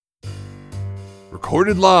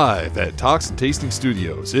Recorded live at Talks and Tasting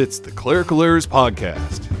Studios, it's the Clerical Errors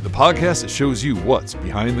Podcast, the podcast that shows you what's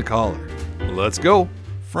behind the collar. Let's go.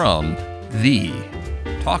 From the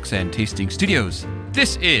Talks and Tasting Studios,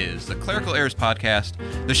 this is the Clerical Errors Podcast,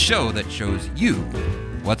 the show that shows you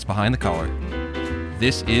what's behind the collar.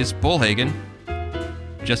 This is Bullhagen.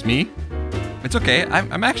 Just me? It's okay.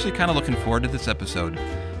 I'm actually kind of looking forward to this episode.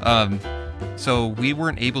 So we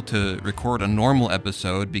weren't able to record a normal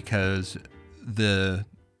episode because the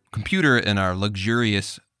computer in our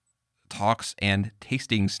luxurious Talks and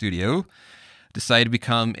Tasting Studio decided to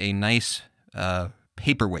become a nice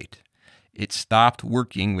paperweight. It stopped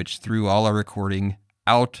working, which threw all our recording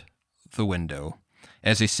out the window.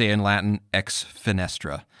 As they say in Latin, ex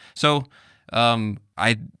finestra. So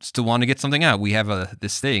I still want to get something out. We have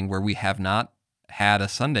this thing where we have not had a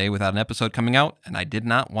Sunday without an episode coming out, and I did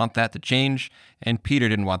not want that to change, and Peter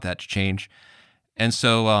didn't want that to change. And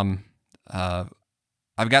so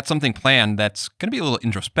I've got something planned that's going to be a little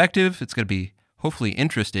introspective. It's going to be hopefully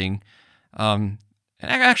interesting. And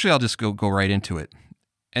actually, I'll just go right into it.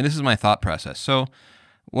 And this is my thought process. So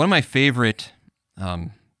one of my favorite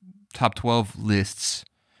top 12 lists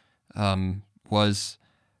was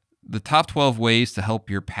the top 12 ways to help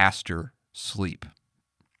your pastor sleep.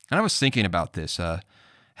 And I was thinking about this. Had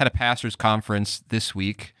a pastor's conference this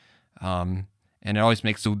week, and it always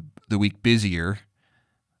makes the week busier.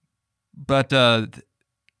 But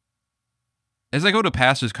as I go to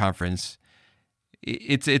pastor's conference,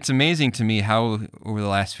 it's amazing to me how over the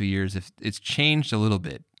last few years it's changed a little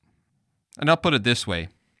bit. And I'll put it this way.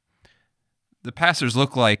 The pastors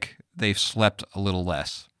look like they've slept a little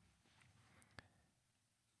less.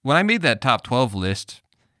 When I made that top 12 list,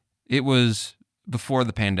 it was before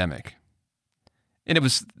the pandemic. And it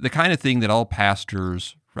was the kind of thing that all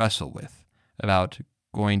pastors wrestle with, about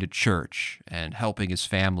going to church and helping his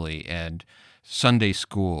family and Sunday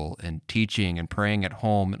school and teaching and praying at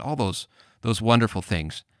home and all those wonderful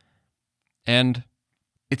things. And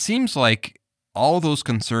it seems like all those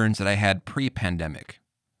concerns that I had pre-pandemic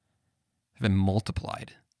have been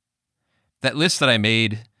multiplied. That list that I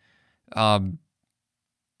made,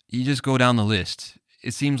 you just go down the list.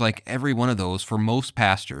 It seems like every one of those, for most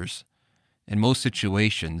pastors, in most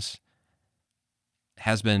situations,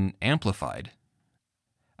 has been amplified.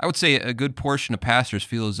 I would say a good portion of pastors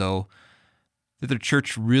feel as though that their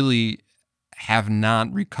church really have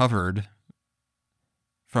not recovered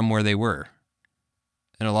from where they were.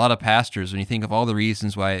 And a lot of pastors, when you think of all the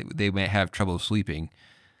reasons why they may have trouble sleeping,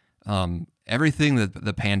 everything that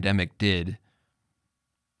the pandemic did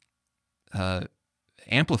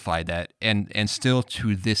amplified that, and still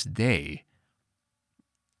to this day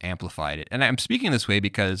amplified it. And I'm speaking this way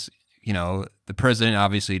because, the president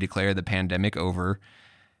obviously declared the pandemic over,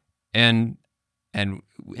 and in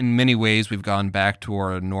many ways we've gone back to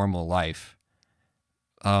our normal life.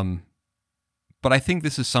 But I think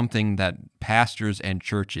this is something that pastors and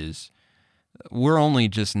churches, we're only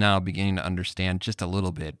just now beginning to understand just a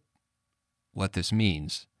little bit what this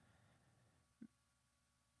means.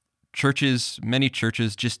 Many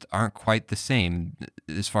churches just aren't quite the same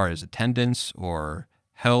as far as attendance or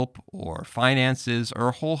help or finances or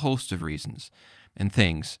a whole host of reasons and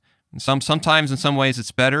things. And sometimes in some ways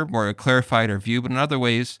it's better, more clarified our view, but in other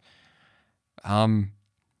ways, there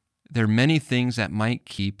are many things that might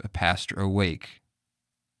keep a pastor awake.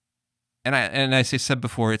 And as I said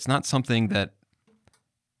before, it's not something that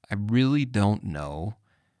I really don't know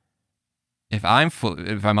if I'm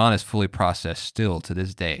honest, fully processed still to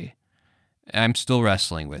this day. I'm still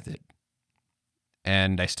wrestling with it.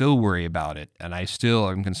 And I still worry about it. And I still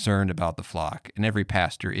am concerned about the flock. And every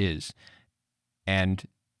pastor is. And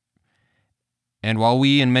while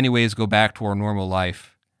we in many ways go back to our normal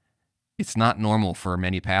life, it's not normal for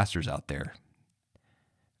many pastors out there.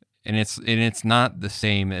 And it's not the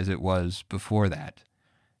same as it was before that.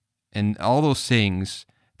 And all those things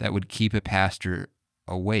that would keep a pastor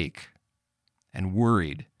awake and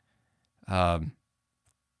worried, the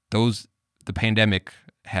pandemic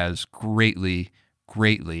has greatly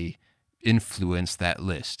influenced that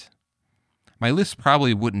list. My list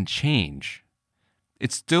probably wouldn't change.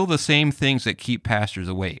 It's still the same things that keep pastors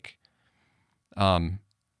awake.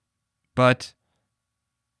 But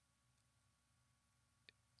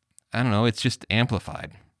I don't know, it's just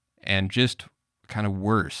amplified and just kind of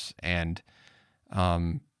worse, and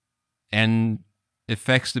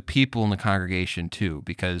affects the people in the congregation too,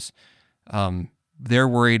 because they're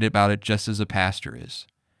worried about it just as a pastor is.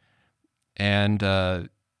 And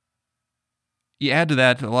you add to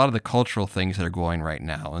that a lot of the cultural things that are going right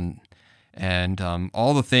now, and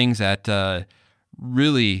all the things that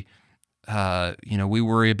really, we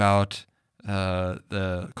worry about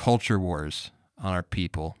the culture wars on our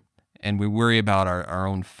people, and we worry about our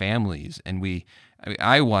own families, and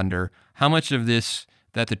I wonder how much of this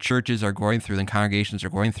that the churches are going through and congregations are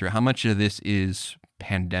going through, how much of this is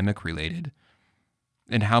pandemic related,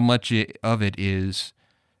 and how much of it is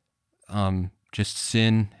just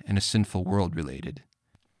sin and a sinful world related.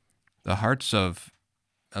 The hearts of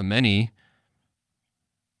many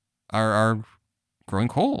are growing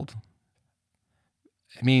cold.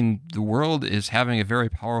 I mean, the world is having a very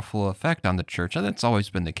powerful effect on the church, and that's always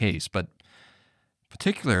been the case, but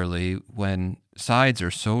particularly when sides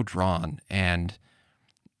are so drawn and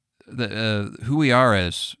who we are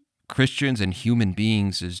as Christians and human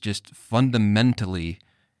beings is just fundamentally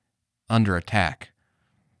under attack.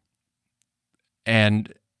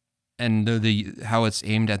 And how it's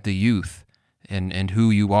aimed at the youth and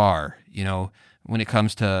who you are, when it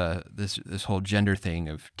comes to this whole gender thing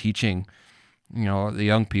of teaching, the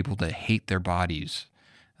young people to hate their bodies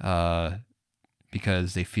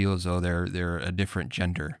because they feel as though they're a different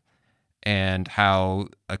gender, and how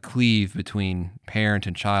a cleave between parent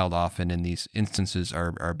and child often in these instances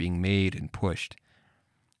are being made and pushed.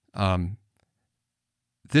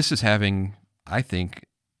 This is having, I think,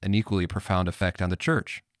 an equally profound effect on the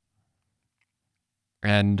church.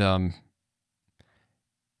 And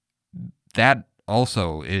that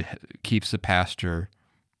also it keeps the pastor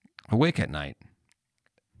awake at night.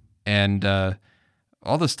 And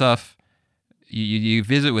all the stuff, you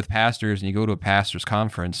visit with pastors and you go to a pastor's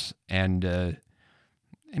conference, and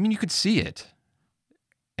you could see it.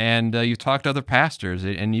 And you talk to other pastors,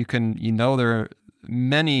 and there are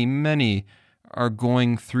many are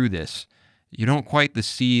going through this. You don't quite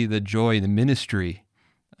see the joy, the ministry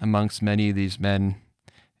amongst many of these men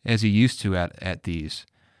as you used to at these.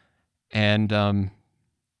 And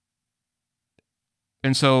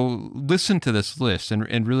so listen to this list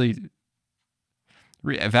and really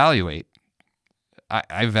evaluate.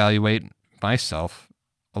 I evaluate myself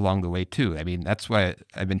along the way too. I mean, that's why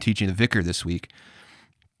I've been teaching the vicar this week,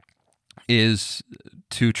 is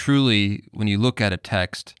to truly, when you look at a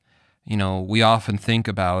text, we often think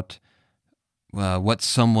about what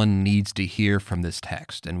someone needs to hear from this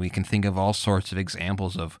text, and we can think of all sorts of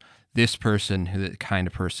examples of this person, the kind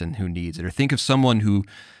of person who needs it, or think of someone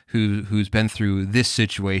who's been through this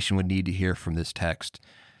situation would need to hear from this text.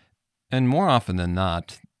 And more often than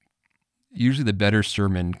not, usually the better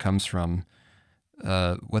sermon comes from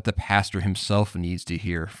what the pastor himself needs to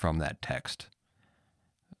hear from that text.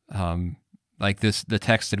 Like the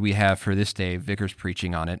text that we have for this day, Vicar's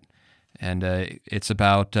preaching on it, and it's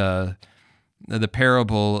about the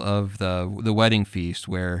parable of the wedding feast,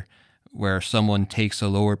 where someone takes a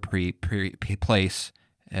lower place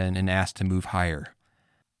and asked to move higher.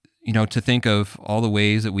 To think of all the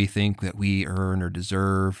ways that we think that we earn or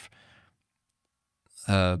deserve,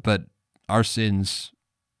 but our sins,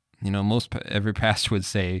 every pastor would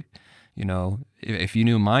say, if you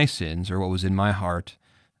knew my sins or what was in my heart,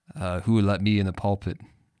 who would let me in the pulpit,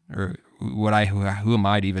 or who am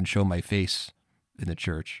I to even show my face in the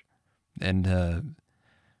church? And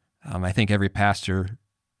I think every pastor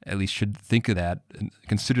at least should think of that and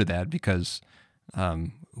consider that, because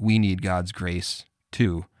we need God's grace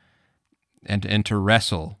too, and to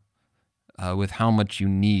wrestle with how much you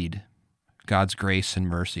need God's grace and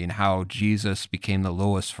mercy, and how Jesus became the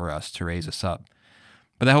lowest for us to raise us up.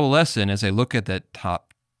 But that whole lesson, as I look at that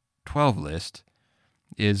top 12 list,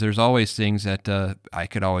 is there's always things that I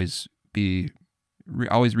could always be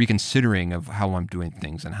always reconsidering of how I'm doing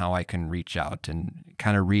things and how I can reach out and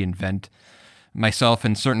kind of reinvent myself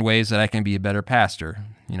in certain ways that I can be a better pastor.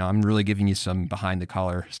 I'm really giving you some behind the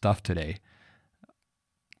collar stuff today.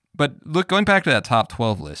 But look, going back to that top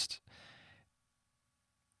 12 list,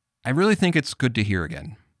 I really think it's good to hear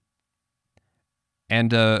again.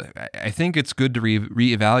 And I think it's good to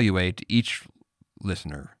reevaluate each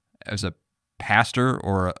listener as a pastor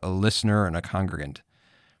or a listener and a congregant,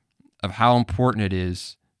 of how important it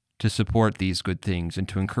is to support these good things and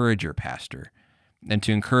to encourage your pastor, and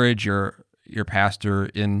to encourage your pastor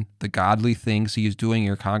in the godly things he is doing in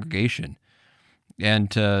your congregation,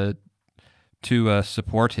 and to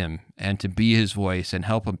support him and to be his voice and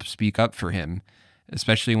help him speak up for him,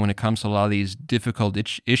 especially when it comes to a lot of these difficult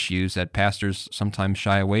issues that pastors sometimes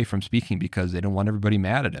shy away from speaking because they don't want everybody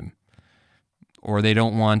mad at him, or they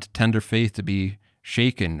don't want tender faith to be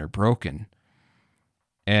shaken or broken.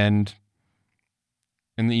 And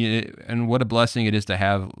what a blessing it is to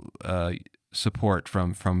have support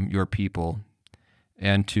from your people,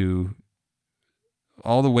 and to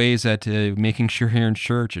all the ways that making sure you're in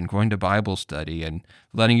church and going to Bible study and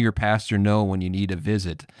letting your pastor know when you need a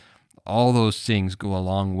visit. All those things go a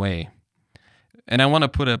long way. And I want to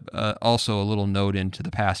put also a little note into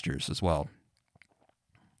the pastors as well.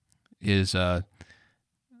 I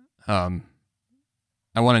want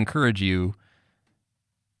to encourage you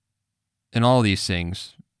in all these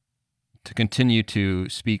things to continue to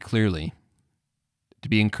speak clearly, to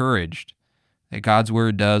be encouraged that God's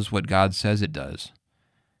word does what God says it does,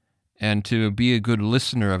 and to be a good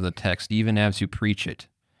listener of the text even as you preach it,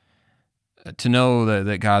 to know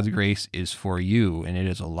that God's grace is for you, and it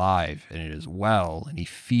is alive, and it is well, and he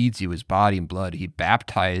feeds you his body and blood. He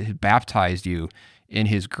baptized you in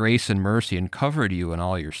his grace and mercy and covered you in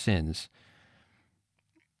all your sins.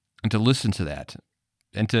 And to listen to that,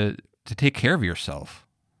 and to take care of yourself.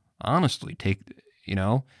 Honestly,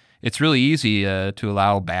 it's really easy to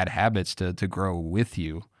allow bad habits to grow with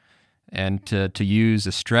you, and to use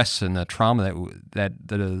the stress and the trauma that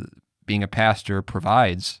being a pastor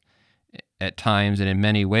provides at times and in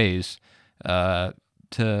many ways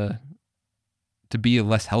to be a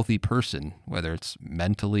less healthy person, whether it's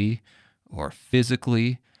mentally or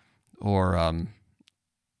physically or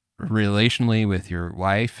relationally with your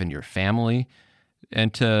wife and your family,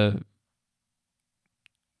 and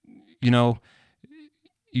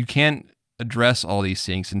you can't address all these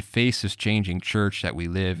things and face this changing church that we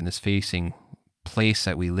live in, this facing place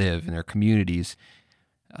that we live in, our communities.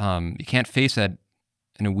 You can't face that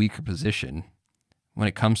in a weaker position when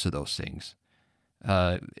it comes to those things.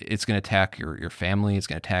 It's going to attack your family. It's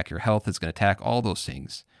going to attack your health. It's going to attack all those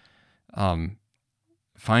things.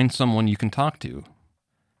 Find someone you can talk to.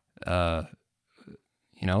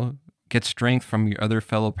 Get strength from your other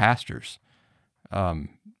fellow pastors.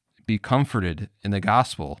 Be comforted in the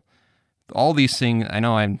gospel. All these things, I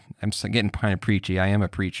know I'm getting kind of preachy. I am a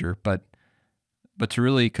preacher, but to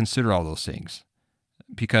really consider all those things,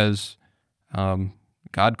 because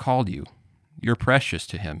God called you. You're precious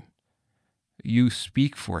to him. You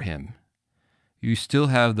speak for him. You still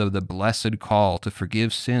have the blessed call to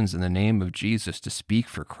forgive sins in the name of Jesus, to speak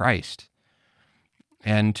for Christ.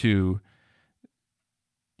 And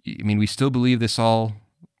we still believe this all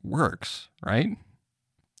works, right?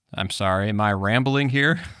 I'm sorry, am I rambling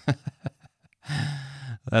here?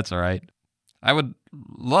 That's all right. I would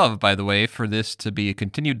love, by the way, for this to be a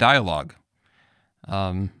continued dialogue.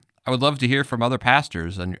 I would love to hear from other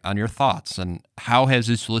pastors on your thoughts, and how has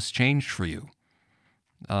this list changed for you?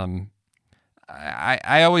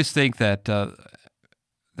 I always think that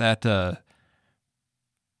an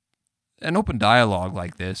open dialogue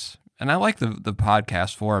like this, and I like the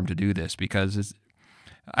podcast forum to do this, because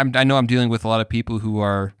I know I'm dealing with a lot of people who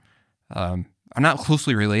are not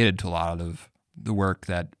closely related to a lot of the work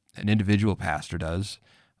that an individual pastor does,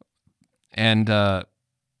 and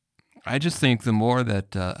I just think the more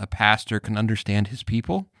that a pastor can understand his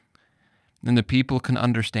people, then the people can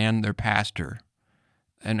understand their pastor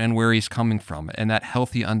and where he's coming from, and that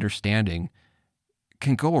healthy understanding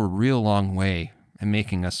can go a real long way in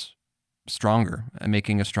making us stronger, and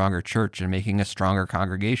making a stronger church, and making a stronger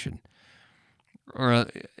congregation. Or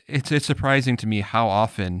it's surprising to me how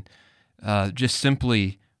often just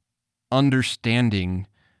simply understanding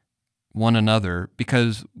one another,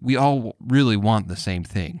 because we all really want the same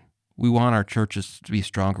thing. We want our churches to be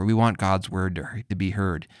stronger. We want God's word to be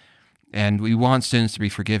heard, and we want sins to be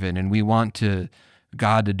forgiven, and we want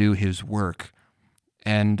God to do his work.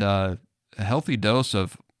 And a healthy dose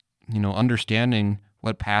of understanding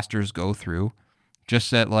what pastors go through,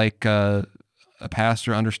 just that like a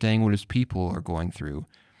pastor understanding what his people are going through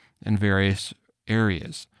in various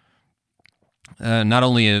areas. Not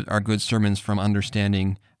only are good sermons from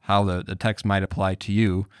understanding how the text might apply to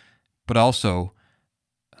you, but also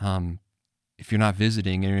if you're not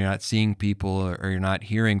visiting and you're not seeing people, or you're not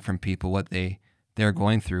hearing from people what they're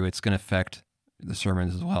going through, it's going to affect the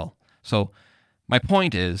sermons as well. So my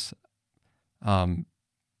point is, behind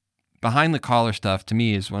the collar stuff to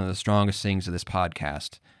me is one of the strongest things of this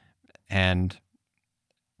podcast.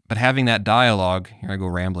 But having that dialogue, here I go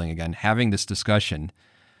rambling again, having this discussion,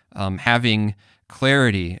 having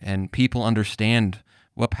clarity, and people understand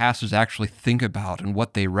what pastors actually think about, and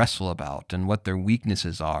what they wrestle about, and what their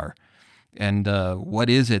weaknesses are, and what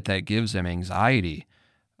is it that gives them anxiety.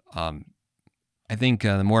 I think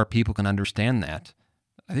the more people can understand that,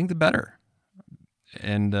 I think the better.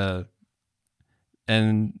 And to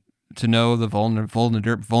know the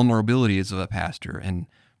vulnerabilities of a pastor, and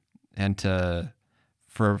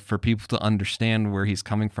for people to understand where he's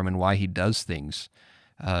coming from and why he does things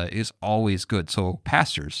is always good. So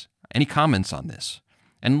pastors, any comments on this?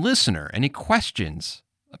 And listener, any questions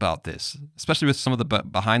about this, especially with some of the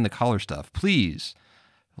behind the collar stuff, please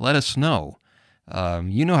let us know.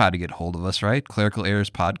 You know how to get hold of us, right? Clerical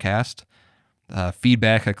Errors Podcast.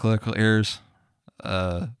 Feedback at Clerical Errors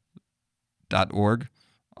 .org,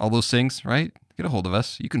 all those things, right? Get a hold of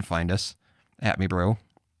us. You can find us at me, bro.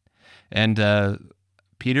 And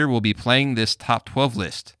Peter will be playing this top 12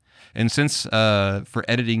 list. And since, for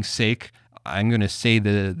editing's sake, I'm going to say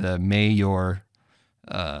the may your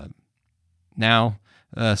now,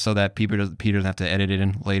 so that Peter doesn't have to edit it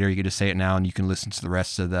in later. You can just say it now, and you can listen to the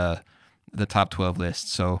rest of the top 12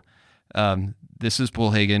 list. So this is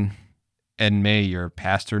Bullhagen, and may your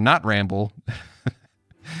pastor not ramble,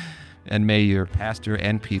 and may your pastor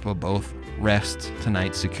and people both rest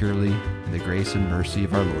tonight securely in the grace and mercy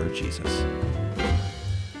of our Lord Jesus.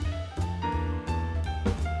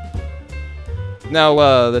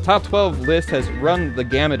 Now, the top 12 list has run the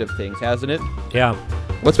gamut of things, hasn't it? Yeah.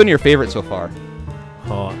 What's been your favorite so far?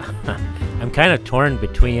 Oh, I'm kind of torn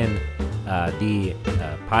between the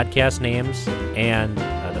podcast names and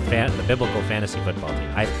the biblical fantasy football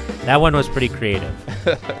team. That one was pretty creative.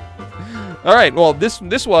 All right. Well,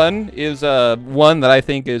 this one is one that I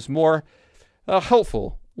think is more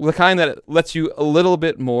helpful, the kind that lets you a little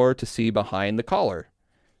bit more to see behind the collar.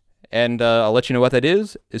 And I'll let you know what that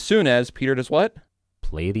is as soon as Peter does what?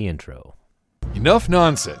 Play the intro. Enough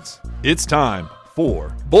nonsense. It's time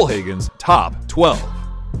for Bullhagen's Top 12.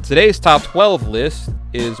 Today's Top 12 list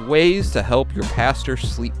is ways to help your pastor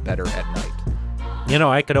sleep better at night. You know,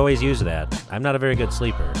 I could always use that. I'm not a very good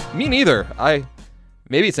sleeper. Me neither.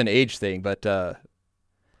 Maybe it's an age thing, but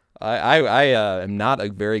I am not a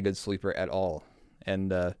very good sleeper at all.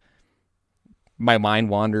 And my mind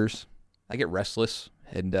wanders. I get restless.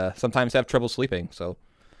 And sometimes have trouble sleeping. So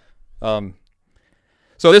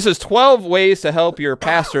this is 12 ways to help your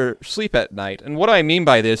pastor sleep at night. And what I mean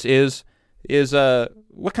by this is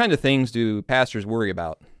what kind of things do pastors worry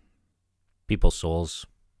about? People's souls.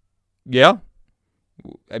 Yeah.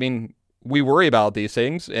 I mean, we worry about these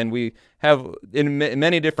things, and we have in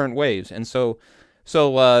many different ways. And so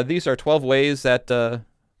these are 12 ways that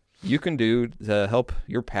you can do to help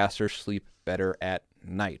your pastor sleep better at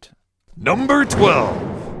night. Number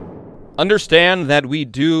 12. Understand that we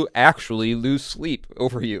do actually lose sleep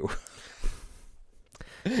over you.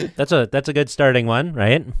 That's a good starting one,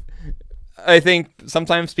 right? I think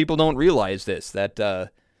sometimes people don't realize this,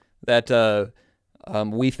 that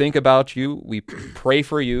we think about you, we pray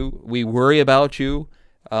for you, we worry about you,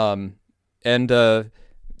 and when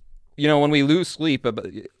we lose sleep, a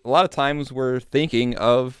lot of times we're thinking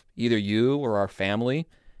of either you or our family.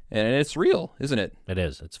 And it's real, isn't it? It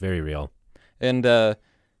is. It's very real. And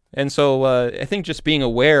so I think just being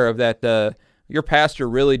aware of that, your pastor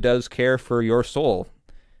really does care for your soul,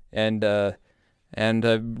 and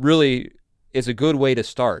really is a good way to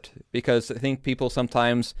start, because I think people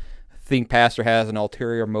sometimes think pastor has an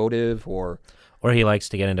ulterior motive, or he likes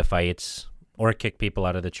to get into fights, or kick people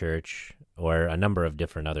out of the church, or a number of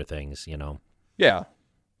different other things. Yeah.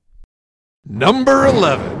 Number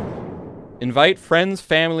 11. Invite friends,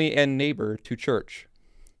 family, and neighbor to church.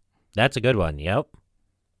 That's a good one, yep.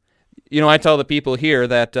 I tell the people here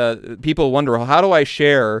that people wonder, how do I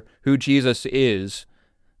share who Jesus is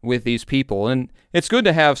with these people? And it's good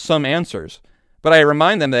to have some answers. But I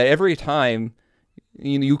remind them that every time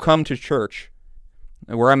you come to church,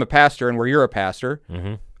 where I'm a pastor and where you're a pastor,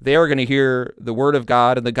 mm-hmm. they are going to hear the word of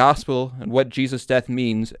God and the gospel and what Jesus' death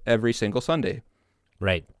means every single Sunday.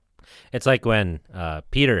 Right. It's like when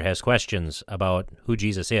Peter has questions about who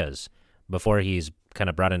Jesus is before he's kind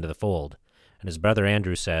of brought into the fold, and his brother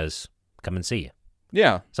Andrew says, come and see.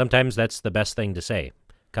 Yeah. Sometimes that's the best thing to say.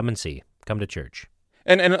 Come and see. Come to church.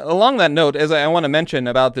 And along that note, as I want to mention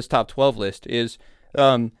about this top 12 list is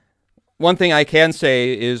one thing I can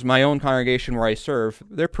say is my own congregation where I serve,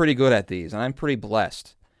 they're pretty good at these, and I'm pretty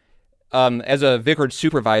blessed. As a vicarage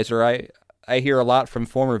supervisor, I hear a lot from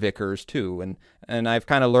former vicars too, and I've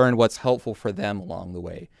kind of learned what's helpful for them along the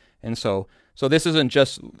way. And so this isn't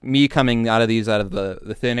just me coming out of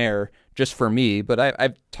the thin air just for me, but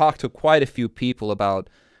I've talked to quite a few people about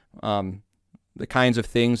the kinds of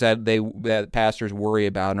things that pastors worry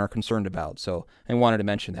about and are concerned about. So I wanted to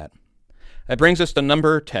mention that. That brings us to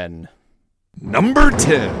number 10. Number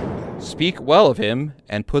 10. Speak well of him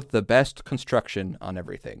and put the best construction on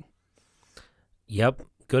everything. Yep.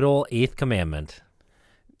 Good old 8th commandment.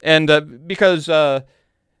 And because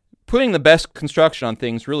putting the best construction on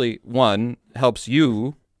things really, one, helps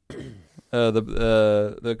you,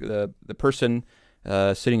 the person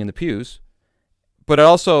sitting in the pews, but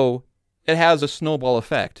it has a snowball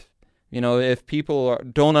effect. If people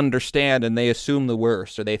don't understand and they assume the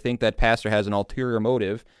worst, or they think that pastor has an ulterior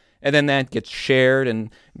motive, and then that gets shared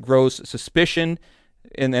and grows suspicion,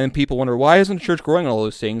 and then people wonder, why isn't the church growing all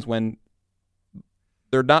those things when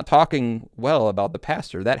they're not talking well about the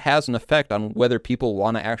pastor. That has an effect on whether people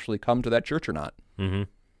want to actually come to that church or not. Mm-hmm.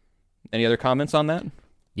 Any other comments on that?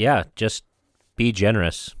 Yeah, just be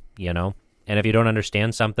generous, And if you don't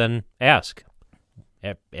understand something, ask.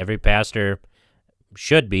 Every pastor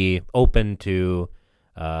should be open to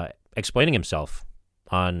explaining himself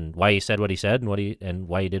on why he said what he said and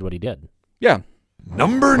why he did what he did. Yeah.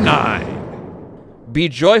 Number 9. Be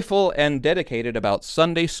joyful and dedicated about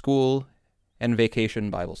Sunday school and Vacation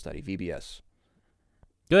Bible Study, VBS.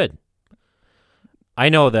 Good. I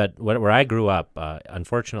know that where I grew up,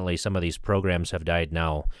 unfortunately, some of these programs have died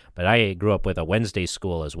now, but I grew up with a Wednesday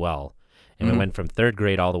school as well. And we went from 3rd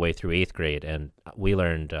grade all the way through 8th grade, and we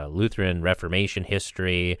learned Lutheran Reformation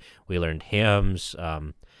history. We learned hymns.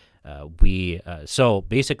 So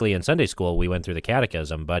basically in Sunday school, we went through the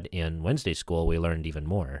catechism, but in Wednesday school, we learned even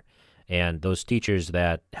more. And those teachers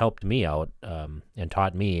that helped me out and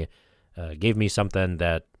taught me gave me something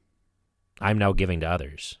that I'm now giving to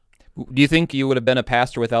others. Do you think you would have been a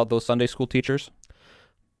pastor without those Sunday school teachers?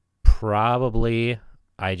 Probably.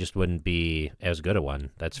 I just wouldn't be as good a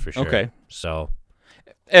one, that's for sure. Okay. So.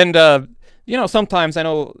 And, sometimes I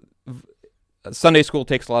know Sunday school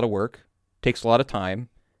takes a lot of work, takes a lot of time,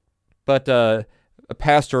 but a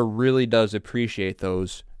pastor really does appreciate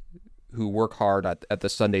those who work hard at the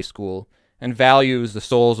Sunday school and values the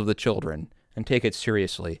souls of the children and take it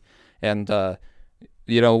seriously. And,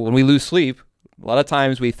 when we lose sleep, a lot of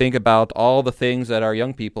times we think about all the things that our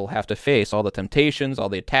young people have to face, all the temptations, all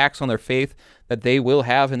the attacks on their faith that they will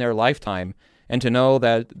have in their lifetime. And to know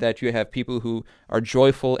that you have people who are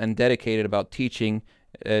joyful and dedicated about teaching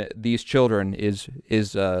these children is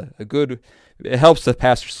a good. It helps the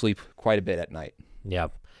pastor sleep quite a bit at night. Yeah,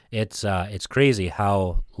 it's crazy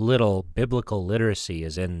how little biblical literacy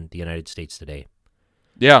is in the United States today.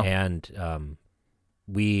 Yeah, and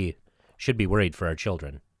we should be worried for our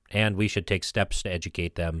children, and we should take steps to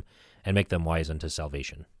educate them and make them wise unto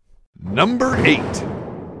salvation. Number 8.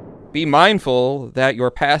 Be mindful that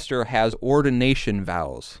your pastor has ordination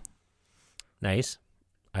vows. Nice.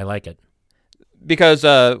 I like it. Because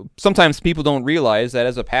sometimes people don't realize that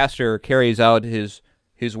as a pastor carries out his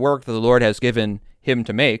work that the Lord has given him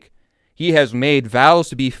to make, he has made vows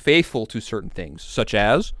to be faithful to certain things, such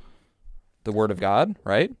as the Word of God,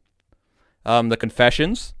 right? The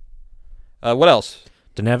confessions. What else?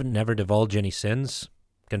 To never divulge any sins,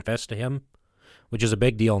 confess to him, which is a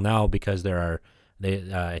big deal now because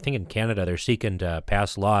I think in Canada they're seeking to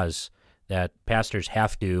pass laws that pastors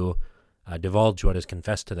have to divulge what is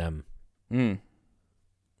confessed to them.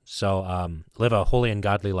 So live a holy and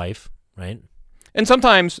godly life, right? And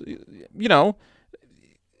sometimes,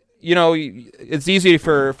 it's easy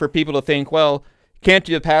for people to think, well, can't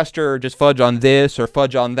the pastor just fudge on this or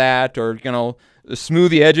fudge on that or, smooth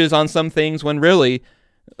the edges on some things when really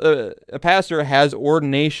a pastor has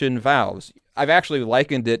ordination vows. I've actually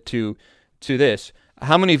likened it to this.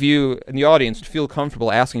 How many of you in the audience feel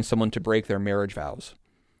comfortable asking someone to break their marriage vows?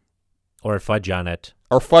 Or fudge on it.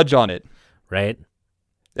 Or fudge on it. Right?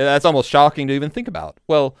 That's almost shocking to even think about.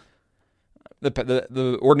 Well,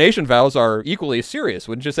 the ordination vows are equally as serious,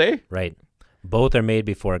 wouldn't you say? Right. Both are made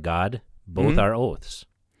before God. Both are oaths.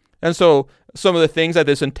 And so some of the things that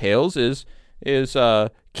this entails is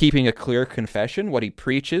keeping a clear confession, what he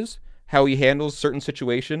preaches, how he handles certain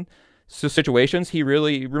situations. He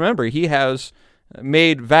really, remember, he has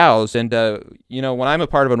made vows. And, when I'm a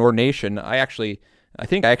part of an ordination, I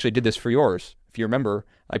think I actually did this for yours. If you remember,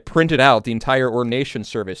 I printed out the entire ordination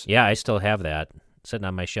service. Yeah, I still have that sitting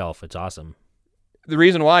on my shelf. It's awesome. The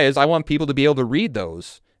reason why is I want people to be able to read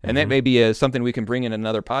those. And that may be something we can bring in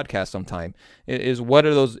another podcast sometime, is what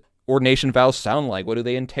do those ordination vows sound like? What do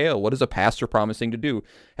they entail? What is a pastor promising to do?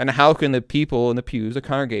 And how can the people in the pews, the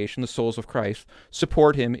congregation, the souls of Christ,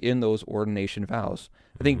 support him in those ordination vows?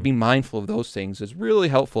 I think being mindful of those things is really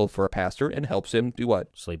helpful for a pastor and helps him do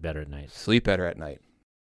what? Sleep better at night. Sleep better at night.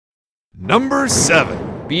 Number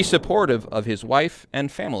 7. Be supportive of his wife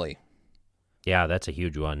and family. Yeah, that's a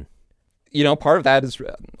huge one. Part of that is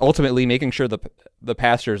ultimately making sure the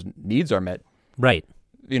pastor's needs are met. Right.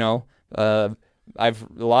 A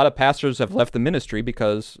lot of pastors have left the ministry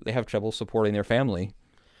because they have trouble supporting their family.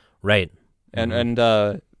 Right. And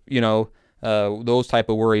those type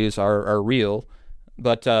of worries are real,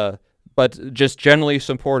 but just generally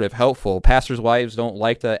supportive, helpful. Pastors' wives don't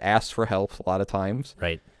like to ask for help a lot of times.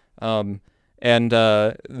 Right. And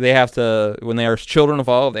they have to, when there are children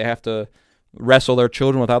involved, they have to wrestle their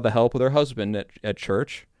children without the help of their husband at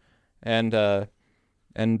church. They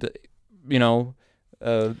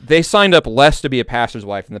signed up less to be a pastor's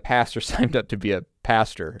wife, and the pastor signed up to be a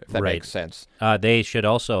pastor, if that makes sense. They should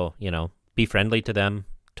also, be friendly to them,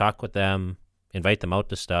 talk with them, invite them out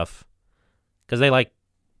to stuff, because they like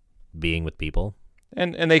being with people.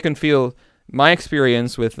 And they can feel, my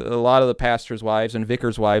experience with a lot of the pastors' wives and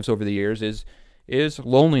vicars' wives over the years is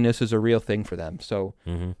loneliness is a real thing for them. So,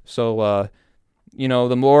 the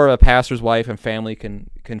more a pastor's wife and family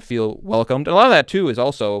can feel welcomed. And a lot of that, too, is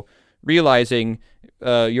also realizing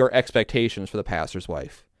your expectations for the pastor's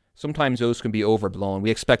wife. Sometimes those can be overblown.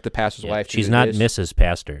 We expect the pastor's wife to She's do not this. Mrs.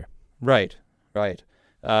 Pastor. Right.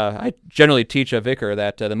 I generally teach a vicar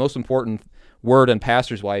that the most important word in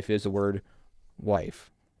pastor's wife is the word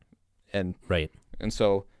wife. And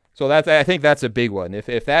so that's, I think that's a big one.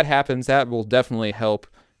 If that happens, that will definitely help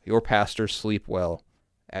your pastor sleep well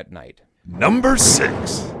at night. Number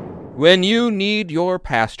 6. When you need your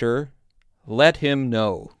pastor, let him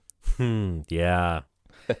know. Yeah.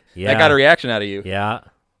 That got a reaction out of you. Yeah.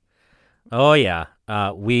 Oh, yeah.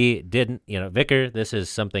 We didn't, Vicar, this is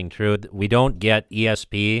something true. We don't get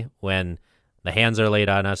ESP when the hands are laid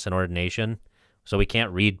on us in ordination, so we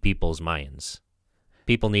can't read people's minds.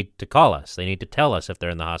 People need to call us. They need to tell us if they're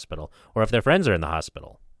in the hospital or if their friends are in the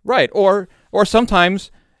hospital. Right. Or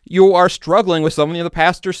sometimes you are struggling with something the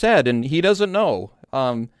pastor said and he doesn't know.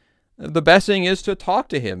 The best thing is to talk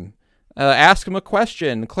to him, ask him a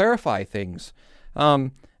question, clarify things. A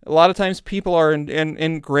lot of times people are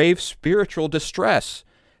in grave spiritual distress,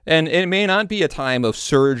 and it may not be a time of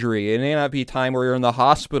surgery. It may not be a time where you're in the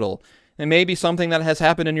hospital. It may be something that has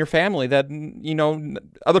happened in your family that,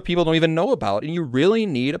 other people don't even know about, and you really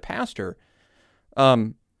need a pastor.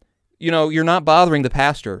 You're not bothering the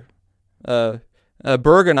pastor.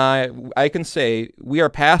 Berg and I can say we are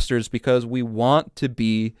pastors because we want to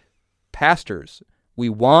be pastors. We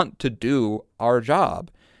want to do our job.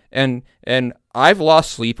 And I've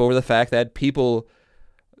lost sleep over the fact that people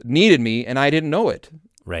needed me and I didn't know it.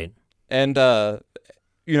 Right. And, that's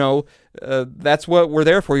what we're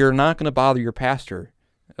there for. You're not going to bother your pastor.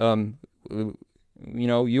 You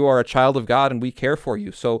are a child of God and we care for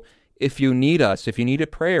you. So if you need us, if you need a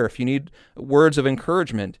prayer, if you need words of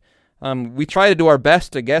encouragement, we try to do our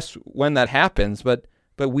best to guess when that happens, but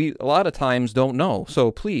we a lot of times don't know.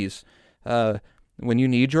 So please, when you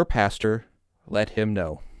need your pastor, let him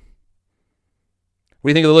know. What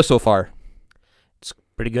do you think of the list so far? It's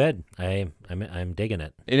pretty good. I'm digging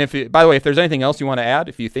it. And by the way, if there's anything else you want to add,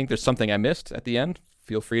 if you think there's something I missed at the end,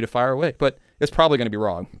 feel free to fire away. But it's probably going to be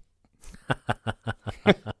wrong.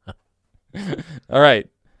 All right.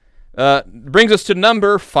 Brings us to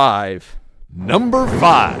number 5. Number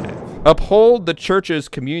 5. Uphold the church's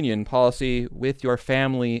communion policy with your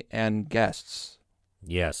family and guests.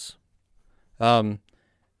 Yes. A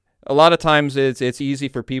lot of times it's easy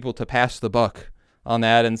for people to pass the buck on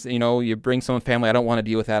that, and you bring someone family, I don't want to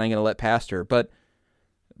deal with that, I'm going to let pastor. But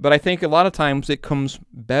I think a lot of times it comes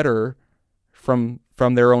better from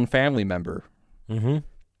their own family member. Mm-hmm.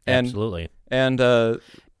 Absolutely. And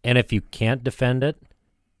if you can't defend it,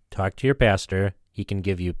 talk to your pastor. He can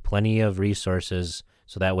give you plenty of resources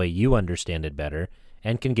so that way you understand it better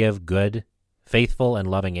and can give good, faithful, and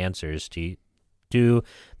loving answers to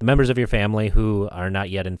the members of your family who are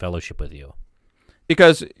not yet in fellowship with you.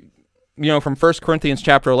 Because, from 1 Corinthians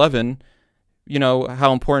chapter 11,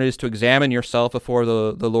 how important it is to examine yourself before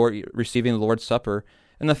the Lord, receiving the Lord's Supper,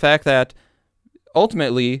 and the fact that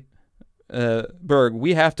ultimately, Berg,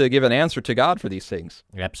 we have to give an answer to God for these things.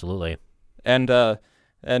 Absolutely. And so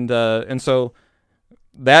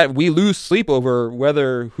that we lose sleep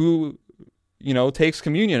over who takes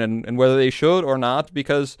communion and whether they should or not,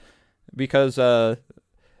 because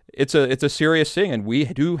it's a serious thing, and we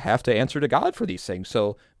do have to answer to God for these things.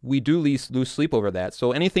 So we do lose sleep over that.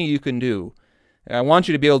 So anything you can do, I want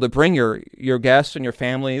you to be able to bring your guests and your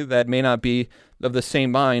family that may not be of the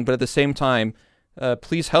same mind, but at the same time,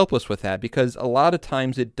 please help us with that, because a lot of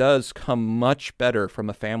times it does come much better from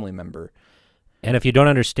a family member. And if you don't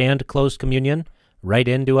understand closed communion, write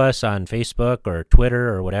into us on Facebook or Twitter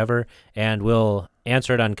or whatever, and we'll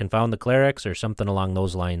answer it on Confound the Clerics or something along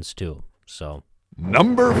those lines too. So,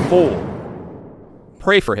 Number 4.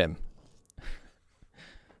 Pray for him.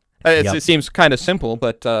 It seems kind of simple,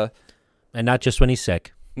 but and not just when he's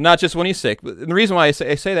sick. Not just when he's sick. But the reason why I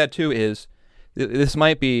say that too is this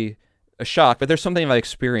might be a shock, but there's something I've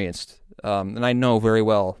experienced, and I know very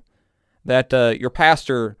well that your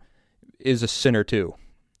pastor is a sinner too.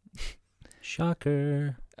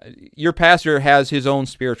 Shocker. Your pastor has his own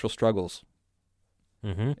spiritual struggles.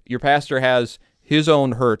 Mm-hmm. Your pastor has his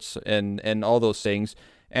own hurts and all those things,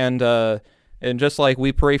 and just like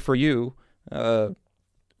we pray for you,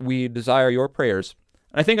 we desire your prayers.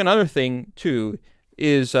 And I think another thing too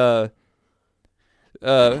is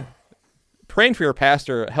praying for your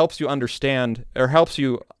pastor helps you understand, or helps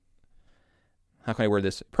you, how can I word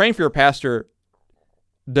this? Praying for your pastor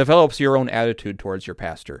develops your own attitude towards your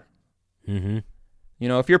pastor. Mm-hmm. You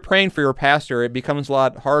know, if you're praying for your pastor, it becomes a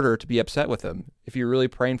lot harder to be upset with him if you're really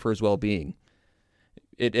praying for his well-being.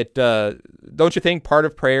 Don't you think part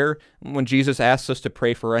of prayer, when Jesus asks us to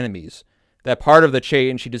pray for enemies, that part of the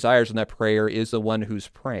change he desires in that prayer is the one who's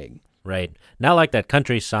praying? Right. Not like that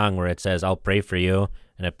country song where it says, "I'll pray for you,"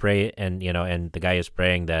 and I pray, and and the guy is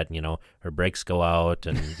praying that her brakes go out,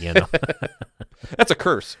 and That's a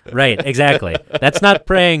curse. Right. Exactly. That's not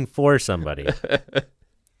praying for somebody.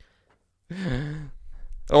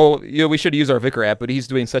 Oh, we should use our Vicar app, but he's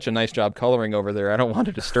doing such a nice job coloring over there. I don't want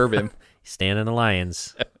to disturb him. Standing the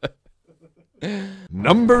lions.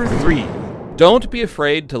 Number 3. Don't be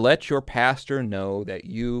afraid to let your pastor know that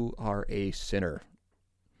you are a sinner.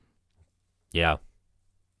 Yeah.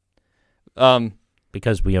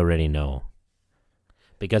 Because we already know.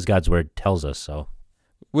 Because God's word tells us so.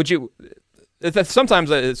 Would you?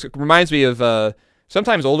 Sometimes it reminds me of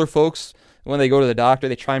sometimes older folks, when they go to the doctor,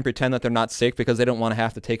 they try and pretend that they're not sick because they don't want to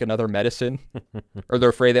have to take another medicine, or they're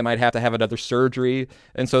afraid they might have to have another surgery,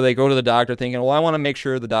 and so they go to the doctor thinking, "Well, I want to make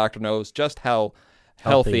sure the doctor knows just how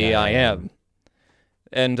healthy I am."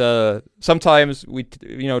 And sometimes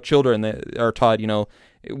children that are taught,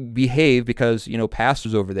 behave because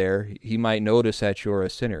pastor's over there. He might notice that you're a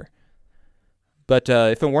sinner. But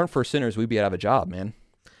if it weren't for sinners, we'd be out of a job, man.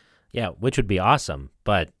 Yeah, which would be awesome.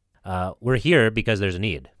 But we're here because there's a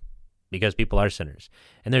need. Because people are sinners.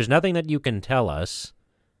 And there's nothing that you can tell us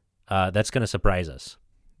that's going to surprise us.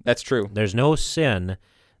 That's true. There's no sin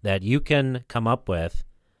that you can come up with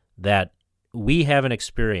that we haven't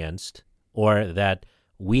experienced or that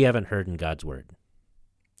we haven't heard in God's word.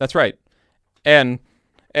 That's right. And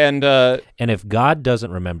if God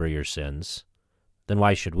doesn't remember your sins, then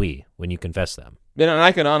why should we when you confess them? And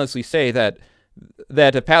I can honestly say that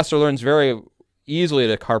a pastor learns very easily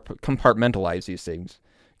to compartmentalize these things.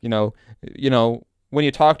 When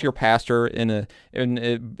you talk to your pastor and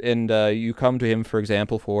you come to him, for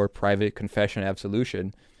example, for private confession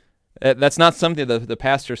absolution, that's not something that the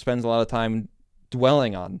pastor spends a lot of time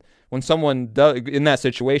dwelling on. When someone does in that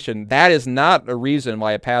situation, that is not a reason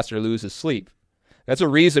why a pastor loses sleep. That's a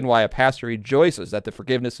reason why a pastor rejoices that the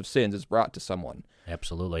forgiveness of sins is brought to someone.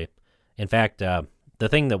 Absolutely. In fact, the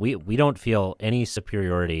thing that we don't feel any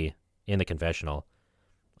superiority in the confessional.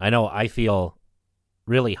 I know I feel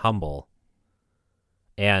really humble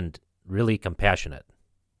and really compassionate.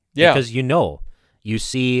 Yeah. Because you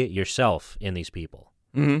see yourself in these people.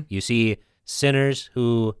 Mm-hmm. You see sinners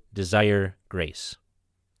who desire grace.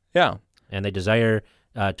 Yeah. And they desire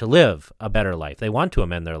to live a better life. They want to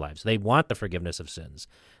amend their lives. They want the forgiveness of sins.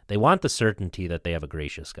 They want the certainty that they have a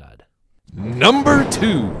gracious God. Number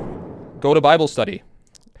 2. Go to Bible study.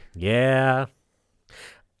 Yeah.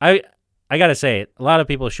 I got to say, a lot of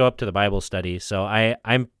people show up to the Bible study, so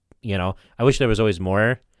I'm I wish there was always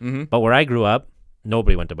more, Mm-hmm. but where I grew up,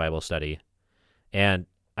 nobody went to Bible study. And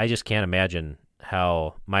I just can't imagine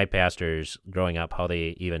how my pastors growing up, how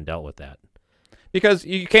they even dealt with that. Because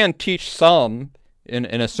you can teach some in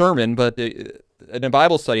a sermon, but in a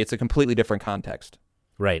Bible study, it's a completely different context.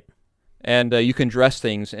 Right. And you can dress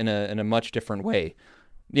things in a much different way.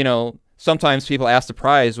 Sometimes people ask the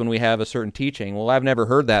prize when we have a certain teaching. Well, I've never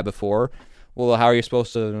heard that before. Well, how are you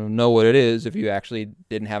supposed to know what it is if you actually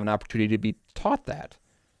didn't have an opportunity to be taught that?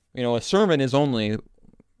 A sermon is only,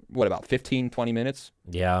 about 15, 20 minutes?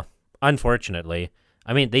 Yeah, unfortunately.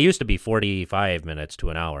 I mean, they used to be 45 minutes to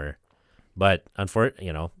an hour. But,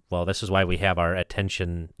 this is why we have our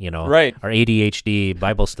attention, right. Our ADHD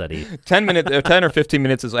Bible study. 10 or 15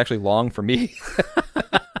 minutes is actually long for me.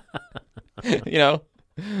 I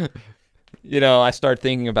start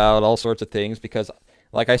thinking about all sorts of things because,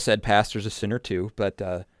 like I said, pastor's a sinner too. But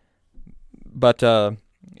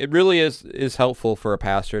it really is helpful for a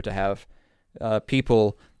pastor to have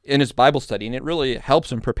people in his Bible study, and it really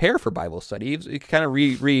helps him prepare for Bible study. He's kind of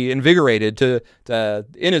reinvigorated to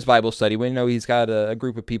in his Bible study when he's got a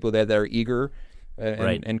group of people there that are eager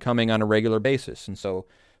and coming on a regular basis. And so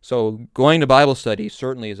going to Bible study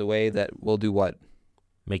certainly is a way that will do what?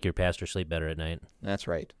 Make your pastor sleep better at night. That's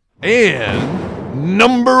right. And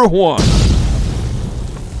number 1.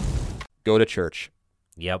 Go to church.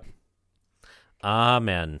 Yep.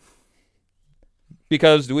 Amen.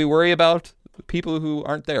 Because do we worry about people who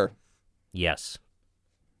aren't there? Yes.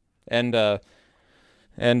 And we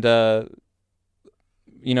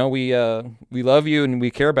love you and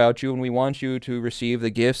we care about you and we want you to receive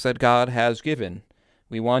the gifts that God has given.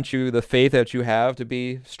 We want the faith that you have to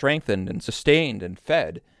be strengthened and sustained and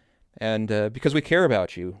fed. And because we care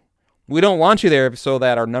about you. We don't want you there so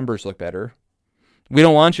that our numbers look better. We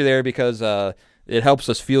don't want you there because it helps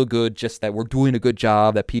us feel good just that we're doing a good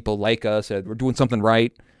job, that people like us, that we're doing something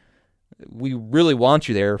right. We really want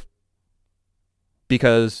you there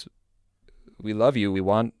because we love you. We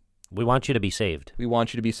want you to be saved. We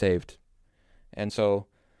want you to be saved. And so,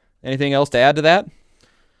 anything else to add to that?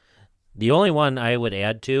 The only one I would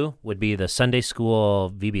add to would be the Sunday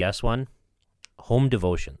school VBS one, home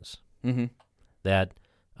devotions. Mm-hmm. That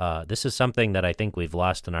this is something that I think we've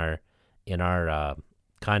lost in our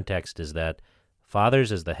context, is that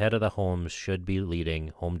fathers as the head of the home should be leading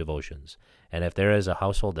home devotions. And if there is a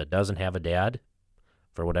household that doesn't have a dad,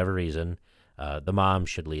 for whatever reason, the mom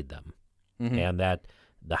should lead them. Mm-hmm. And that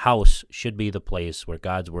the house should be the place where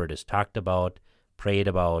God's word is talked about, prayed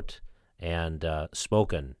about, and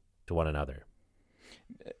spoken to one another.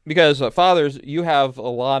 Because fathers, you have a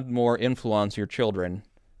lot more influence on your children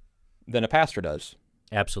than a pastor does.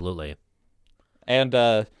 Absolutely. And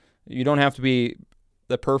you don't have to be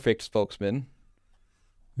the perfect spokesman.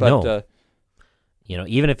 But, no.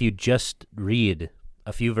 Even if you just read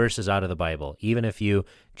a few verses out of the Bible, even if you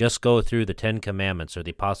just go through the 10 Commandments or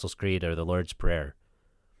the Apostles' Creed or the Lord's Prayer,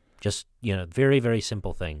 just, very, very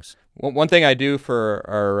simple things. One thing I do for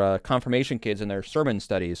our confirmation kids in their sermon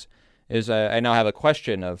studies is I now have a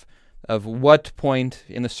question of what point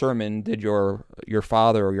in the sermon did your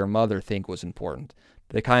father or your mother think was important.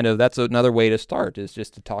 That's another way to start, is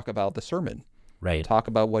just to talk about the sermon. Right. Talk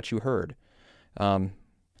about what you heard.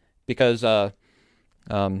 Because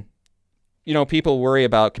people worry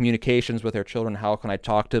about communications with their children. How can I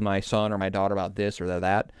talk to my son or my daughter about this or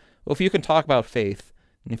that? Well, if you can talk about faith,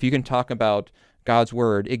 and if you can talk about God's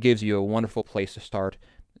word, it gives you a wonderful place to start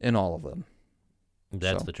in all of them.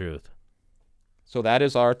 That's the truth. So that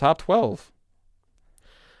is our top 12.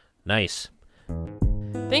 Nice.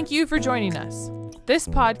 Thank you for joining us. This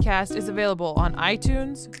podcast is available on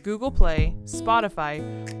iTunes, Google Play,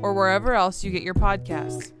 Spotify, or wherever else you get your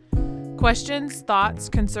podcasts. Questions, thoughts,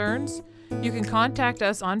 concerns? You can contact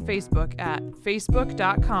us on Facebook at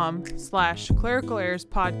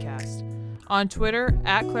facebook.com/clericalerrorspodcast, on Twitter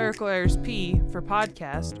at clericalerrorsp for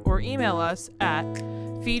podcast, or email us at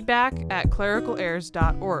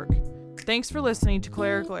feedback@clericalerrors.org. Thanks for listening to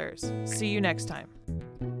Clerical Errors. See you next time.